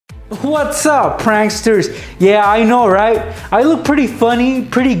What's up, pranksters? Yeah, I know, right? I look pretty funny,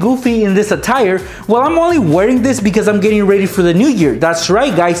 pretty goofy in this attire. Well, I'm only wearing this because I'm getting ready for the new year. That's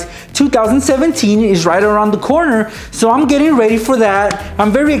right, guys. 2017 is right around the corner, so I'm getting ready for that.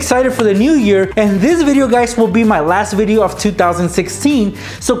 I'm very excited for the new year, and this video, guys, will be my last video of 2016.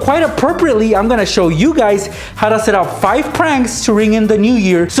 So quite appropriately, I'm gonna show you guys how to set up 5 pranks to ring in the new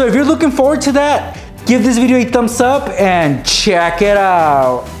year. So if you're looking forward to that, give this video a thumbs up and check it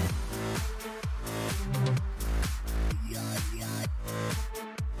out.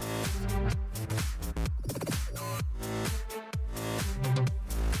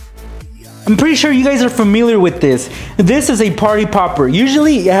 I'm pretty sure you guys are familiar with this. This is a party popper.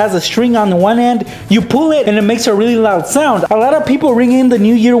 Usually it has a string on the one end. You pull it and it makes a really loud sound. A lot of people ring in the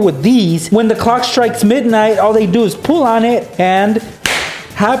new year with these. When the clock strikes midnight, all they do is pull on it and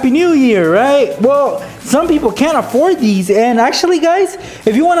Happy New Year, right? Well, some people can't afford these, and actually, guys,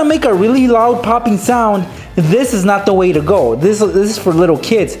 if you want to make a really loud popping sound, this is not the way to go. This is for little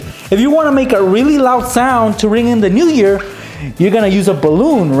kids. If you want to make a really loud sound to ring in the new year, you're gonna use a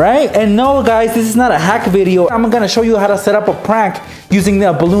balloon, right? And no, guys, this is not a hack video. I'm gonna show you how to set up a prank using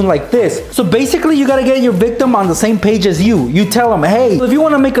a balloon like this. So basically, you gotta get your victim on the same page as you. You tell them, hey, if you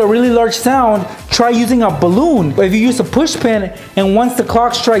wanna make a really large sound, try using a balloon. If you use a push pin, and once the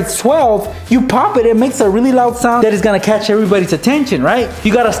clock strikes 12, you pop it, it makes a really loud sound that is gonna catch everybody's attention, right?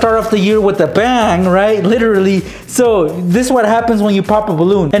 You gotta start off the year with a bang, right? Literally. So this is what happens when you pop a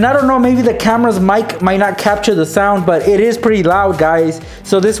balloon. And I don't know, maybe the camera's mic might not capture the sound, but it is pretty loud, guys.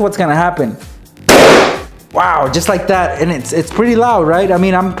 So this is what's gonna happen. Wow, just like that. And it's pretty loud, right? I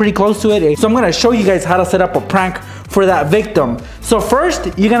mean, I'm pretty close to it. So I'm gonna show you guys how to set up a prank for that victim. So first,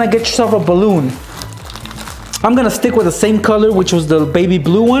 you're gonna get yourself a balloon. I'm gonna stick with the same color, which was the baby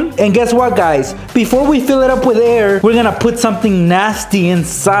blue one. And guess what, guys? Before we fill it up with air, we're gonna put something nasty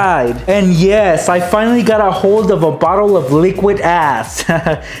inside. And yes, I finally got a hold of a bottle of liquid ass.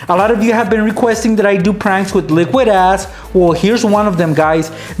 A lot of you have been requesting that I do pranks with liquid ass. Well, here's one of them, guys.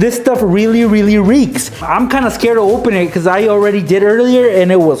 This stuff really, really reeks. I'm kind of scared to open it because I already did earlier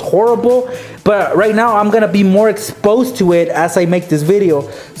and it was horrible. But right now, I'm gonna be more exposed to it as I make this video.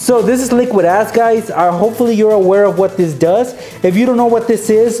 So this is liquid ass, guys. Hopefully you're aware of what this does. If you don't know what this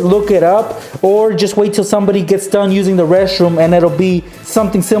is, look it up, or just wait till somebody gets done using the restroom and it'll be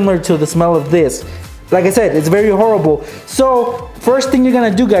something similar to the smell of this. Like I said, it's very horrible. So first thing you're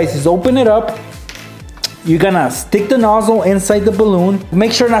gonna do, guys, is open it up. You're gonna stick the nozzle inside the balloon.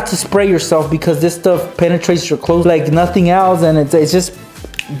 Make sure not to spray yourself because this stuff penetrates your clothes like nothing else, and it's just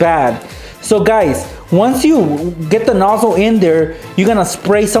bad. So guys, once you get the nozzle in there, you're gonna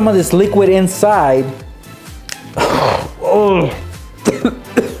spray some of this liquid inside. Oh,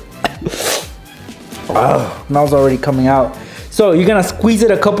 smells already coming out. So you're gonna squeeze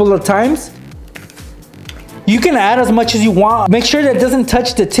it a couple of times. You can add as much as you want. Make sure that it doesn't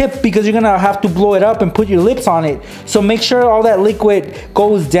touch the tip because you're gonna have to blow it up and put your lips on it. So make sure all that liquid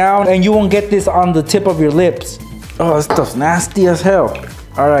goes down and you won't get this on the tip of your lips. Oh, this stuff's nasty as hell.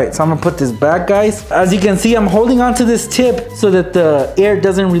 All right, so I'm gonna put this back, guys. As you can see, I'm holding onto this tip so that the air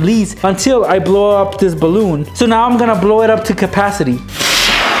doesn't release until I blow up this balloon. So now I'm gonna blow it up to capacity.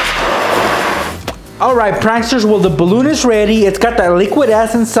 All right, pranksters, well, the balloon is ready. It's got that liquid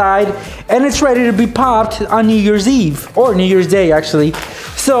ass inside, and it's ready to be popped on New Year's Eve, or New Year's Day, actually.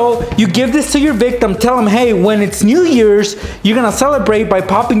 So you give this to your victim, tell them, hey, when it's New Year's, you're gonna celebrate by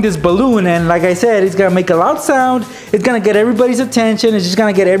popping this balloon, and like I said, it's gonna make a loud sound, it's gonna get everybody's attention, it's just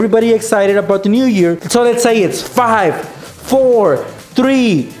gonna get everybody excited about the new year. So let's say it's 5, 4,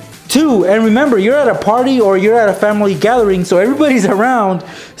 3, 2, and remember, you're at a party or you're at a family gathering, so everybody's around.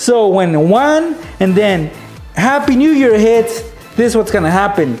 So when 1 and then Happy New Year hits, this is what's gonna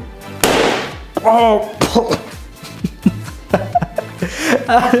happen. Oh.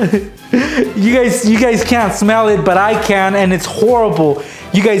 You guys can't smell it, but I can, and it's horrible.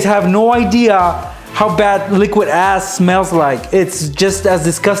 You guys have no idea how bad liquid ass smells like. It's just as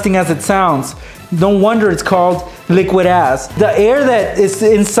disgusting as it sounds. No wonder it's called liquid ass. The air that is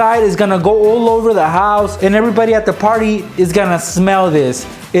inside is gonna go all over the house, and everybody at the party is gonna smell this.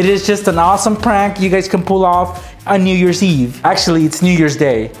 It is just an awesome prank you guys can pull off on New Year's Eve. Actually, it's New Year's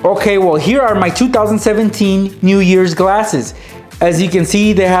Day. Okay, well, here are my 2017 New Year's glasses. As you can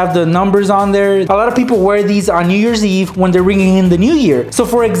see, they have the numbers on there. A lot of people wear these on New Year's Eve when they're ringing in the new year. So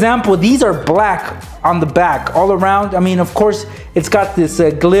for example, these are black on the back all around. I mean, of course, it's got this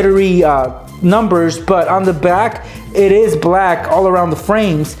glittery numbers, but on the back, it is black all around the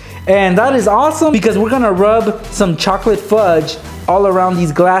frames. And that is awesome because we're gonna rub some chocolate fudge all around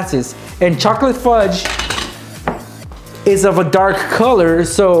these glasses. And chocolate fudge is of a dark color.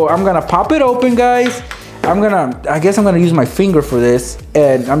 So I'm gonna pop it open, guys. I guess I'm gonna use my finger for this,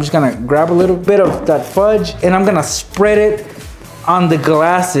 and I'm just gonna grab a little bit of that fudge and I'm gonna spread it on the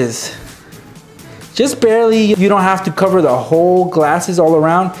glasses. Just barely. You don't have to cover the whole glasses all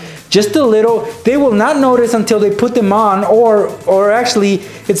around, just a little. They will not notice until they put them on, or actually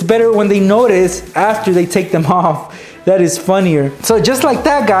it's better when they notice after they take them off. That is funnier. So just like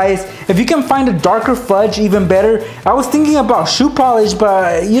that, guys, if you can find a darker fudge, even better. I was thinking about shoe polish,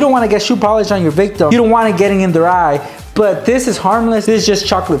 but you don't want to get shoe polish on your victim. You don't want it getting in their eye. But this is harmless. This is just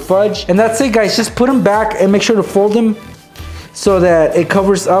chocolate fudge. And that's it, guys. Just put them back and make sure to fold them so that it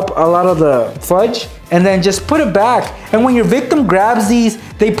covers up a lot of the fudge, and then just put it back. And when your victim grabs these,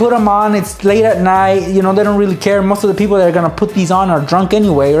 they put them on. It's late at night, you know, they don't really care. Most of the people that are gonna put these on are drunk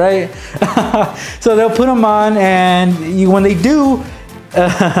anyway, right? So they'll put them on, and when they do,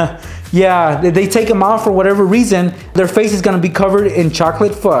 yeah, they take them off for whatever reason, their face is gonna be covered in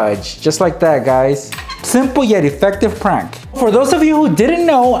chocolate fudge. Just like that, guys. Simple yet effective prank. For those of you who didn't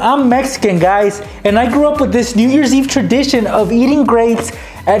know, I'm Mexican, guys, and I grew up with this New Year's Eve tradition of eating grapes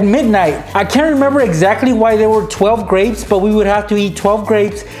at midnight. I can't remember exactly why there were 12 grapes, but we would have to eat 12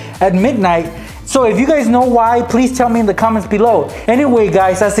 grapes at midnight. So if you guys know why, please tell me in the comments below. Anyway,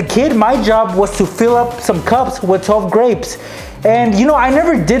 guys, as a kid, my job was to fill up some cups with 12 grapes. And you know, I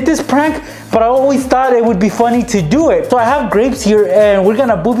never did this prank, but I always thought it would be funny to do it. So I have grapes here, and we're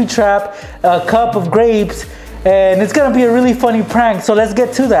gonna booby trap a cup of grapes, and it's gonna be a really funny prank. So let's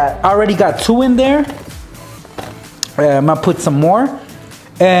get to that. I already got 2 in there. I'm gonna put some more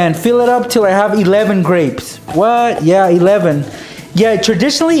and fill it up till I have 11 grapes. What? Yeah, 11. Yeah,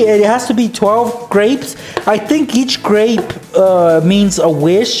 traditionally it has to be 12 grapes. I think each grape means a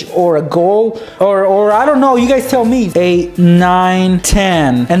wish or a goal, or I don't know, you guys tell me. 8, 9,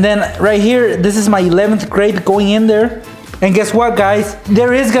 10. And then right here, this is my 11th grape going in there. And guess what, guys?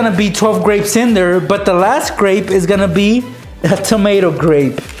 There is gonna be 12 grapes in there, but the last grape is gonna be a tomato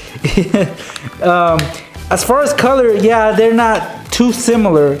grape. As far as color, yeah, they're not too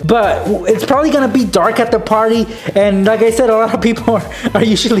similar, but it's probably gonna be dark at the party, and like I said, a lot of people are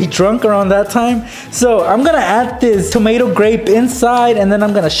usually drunk around that time. So I'm gonna add this tomato grape inside, and then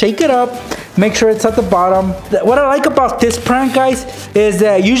I'm gonna shake it up, make sure it's at the bottom. What I like about this prank, guys, is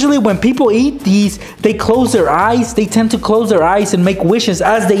that usually when people eat these, they close their eyes. They tend to close their eyes and make wishes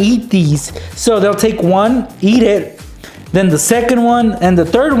as they eat these. So they'll take one, eat it, then the second one, and the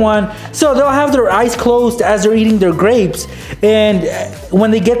third one. So they'll have their eyes closed as they're eating their grapes. And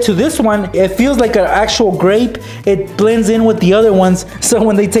when they get to this one, it feels like an actual grape. It blends in with the other ones. So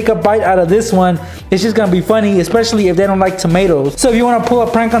when they take a bite out of this one, it's just gonna be funny, especially if they don't like tomatoes. So if you wanna pull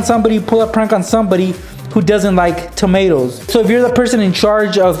a prank on somebody, pull a prank on somebody who doesn't like tomatoes. So if you're the person in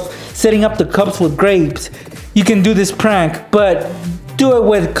charge of setting up the cups with grapes, you can do this prank, but do it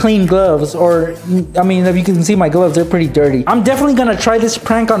with clean gloves, or I mean, if you can see my gloves, they're pretty dirty. I'm definitely gonna try this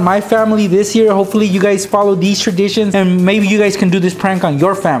prank on my family this year. Hopefully you guys follow these traditions, and maybe you guys can do this prank on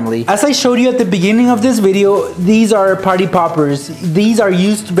your family. As I showed you at the beginning of this video, these are party poppers. These are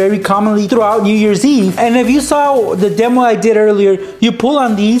used very commonly throughout New Year's Eve. And if you saw the demo I did earlier, you pull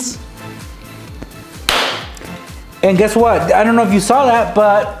on these, and guess what? I don't know if you saw that,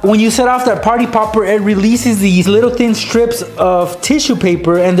 but when you set off that party popper, it releases these little thin strips of tissue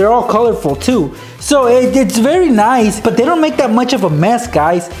paper, and they're all colorful too. So it's very nice, but they don't make that much of a mess,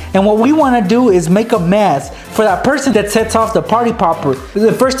 guys. And what we want to do is make a mess for that person that sets off the party popper.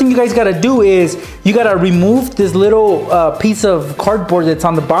 The first thing you guys got to do is you got to remove this little piece of cardboard that's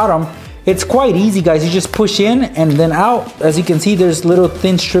on the bottom. It's quite easy, guys. You just push in and then out. As you can see, there's little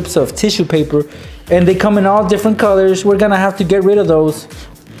thin strips of tissue paper, and they come in all different colors. We're gonna have to get rid of those.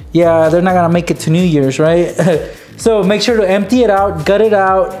 Yeah, they're not gonna make it to New Year's, right? So make sure to empty it out, gut it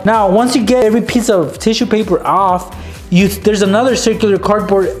out. Now, once you get every piece of tissue paper off, there's another circular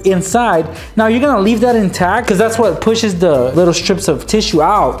cardboard inside. Now you're gonna leave that intact because that's what pushes the little strips of tissue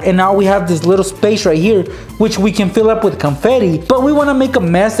out. And now we have this little space right here, which we can fill up with confetti, but we wanna make a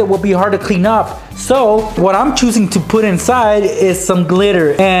mess that will be hard to clean up. So what I'm choosing to put inside is some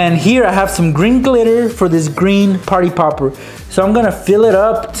glitter. And here I have some green glitter for this green party popper. So I'm gonna fill it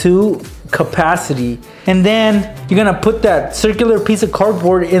up to capacity, and then you're gonna put that circular piece of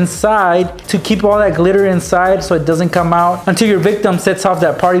cardboard inside to keep all that glitter inside so it doesn't come out until your victim sets off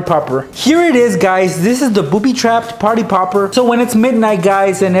that party popper. Here it is, guys. This is the booby trapped party popper. So when it's midnight,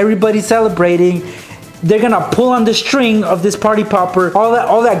 guys, and everybody's celebrating, they're gonna pull on the string of this party popper.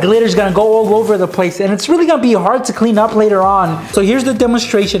 All that glitter is gonna go all over the place, and it's really gonna be hard to clean up later on. So here's the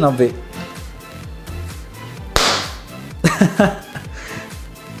demonstration of it.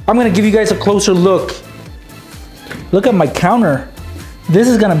 I'm gonna give you guys a closer look. Look at my counter. This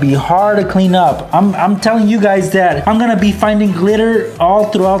is gonna be hard to clean up. I'm telling you guys that I'm gonna be finding glitter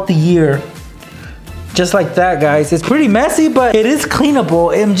all throughout the year. Just like that, guys. It's pretty messy, but it is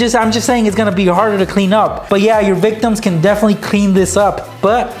cleanable. I'm just saying it's gonna be harder to clean up. But yeah, your victims can definitely clean this up,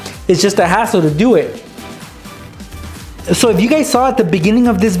 but it's just a hassle to do it. So if you guys saw at the beginning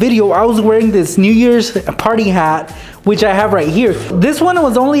of this video, I was wearing this New Year's party hat, which I have right here. This one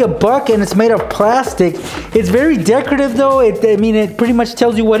was only $1 and it's made of plastic. It's very decorative though. I mean, it pretty much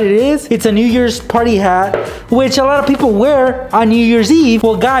tells you what it is. It's a New Year's party hat, which a lot of people wear on New Year's Eve.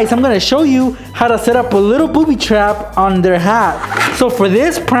 Well guys, I'm gonna show you how to set up a little booby trap on their hat. So for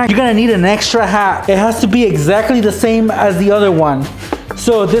this prank, you're gonna need an extra hat. It has to be exactly the same as the other one.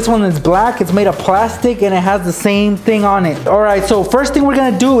 So this one is black, it's made of plastic, and it has the same thing on it. All right, so first thing we're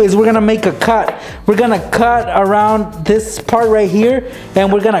gonna do is we're gonna make a cut. We're gonna cut around this part right here,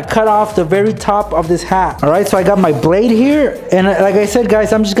 and we're gonna cut off the very top of this hat. All right, so I got my blade here, and like I said,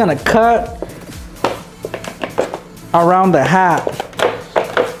 guys, I'm just gonna cut around the hat.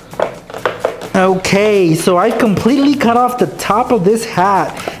 Okay, so I completely cut off the top of this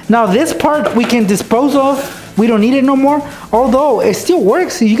hat. Now this part we can dispose of. We don't need it no more, although it still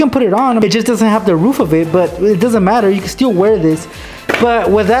works. You can put it on. It just doesn't have the roof of it, but it doesn't matter. You can still wear this. But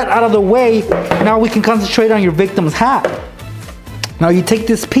with that out of the way, now we can concentrate on your victim's hat. Now you take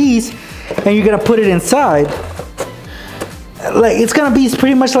this piece and you're gonna put it inside. Like, it's gonna be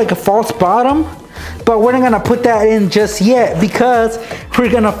pretty much like a false bottom, but we're not gonna put that in just yet because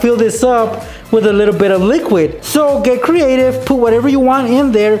we're gonna fill this up with a little bit of liquid. So get creative, put whatever you want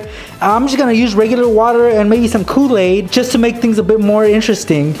in there. I'm just gonna use regular water and maybe some Kool-Aid just to make things a bit more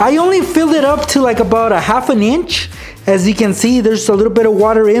interesting. I only filled it up to like about ½ an inch. As you can see, there's a little bit of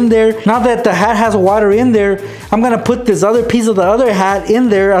water in there. Now that the hat has water in there, I'm gonna put this other piece of the other hat in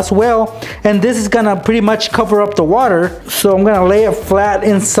there as well. And this is gonna pretty much cover up the water. So I'm gonna lay it flat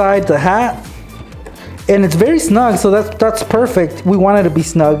inside the hat. And it's very snug, so that's perfect. We want it to be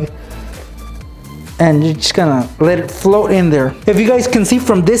snug. And you're just gonna let it float in there. If you guys can see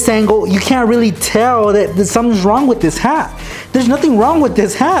from this angle, you can't really tell that something's wrong with this hat. There's nothing wrong with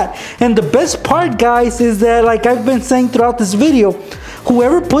this hat. And the best part, guys, is that, like I've been saying throughout this video,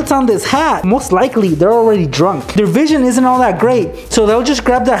 whoever puts on this hat, most likely they're already drunk. Their vision isn't all that great. So they'll just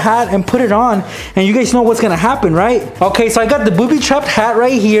grab the hat and put it on, and you guys know what's gonna happen, right? Okay, so I got the booby trapped hat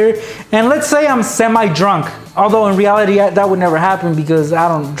right here, and let's say I'm semi-drunk. Although in reality, that would never happen because I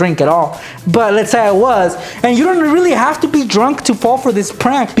don't drink at all. But let's say I was. And you don't really have to be drunk to fall for this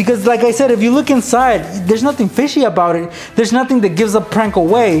prank because, like I said, if you look inside, there's nothing fishy about it. There's nothing that gives a prank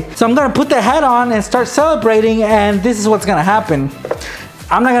away. So I'm gonna put the hat on and start celebrating, and this is what's gonna happen.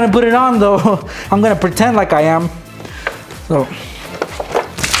 I'm not gonna put it on though. I'm gonna pretend like I am. So.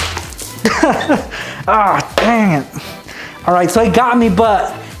 Ah, dang it. All right, so it got me,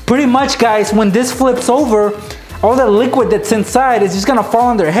 but pretty much, guys, when this flips over, all that liquid that's inside is just gonna fall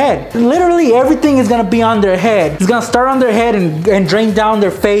on their head. Literally everything is gonna be on their head. It's gonna start on their head and drain down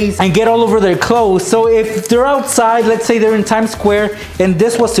their face and get all over their clothes. So if they're outside, let's say they're in Times Square and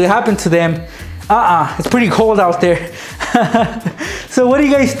this was to happen to them, it's pretty cold out there. So what do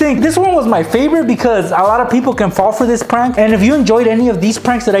you guys think? This one was my favorite because a lot of people can fall for this prank. And if you enjoyed any of these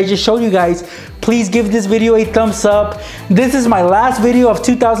pranks that I just showed you guys, please give this video a thumbs up. This is my last video of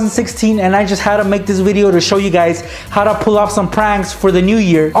 2016 and I just had to make this video to show you guys how to pull off some pranks for the new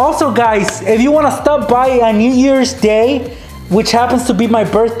year. Also guys, if you want to stop by on New Year's Day, which happens to be my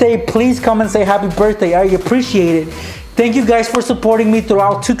birthday, please come and say happy birthday. I appreciate it. Thank you guys for supporting me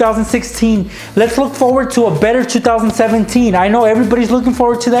throughout 2016. Let's look forward to a better 2017. I know everybody's looking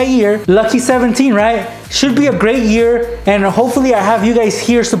forward to that year. Lucky 17, right? Should be a great year, and hopefully I have you guys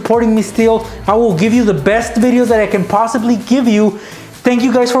here supporting me still. I will give you the best videos that I can possibly give you. Thank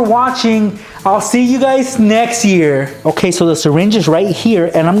you guys for watching. I'll see you guys next year. Okay, so the syringe is right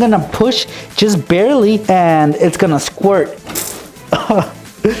here, and I'm gonna push just barely, and it's gonna squirt.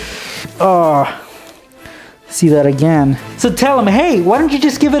 See that again. So tell them, hey, why don't you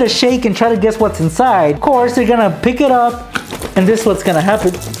just give it a shake and try to guess what's inside? Of course, they're gonna pick it up, and this is what's gonna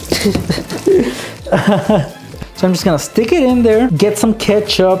happen. So I'm just gonna stick it in there, get some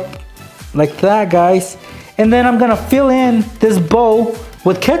ketchup, like that, guys. And then I'm gonna fill in this bowl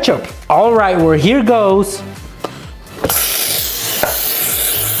with ketchup. All right, well, here goes.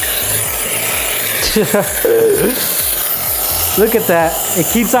 Look at that. It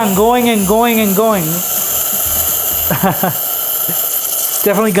keeps on going and going and going.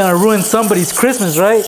 Definitely gonna ruin somebody's Christmas, right?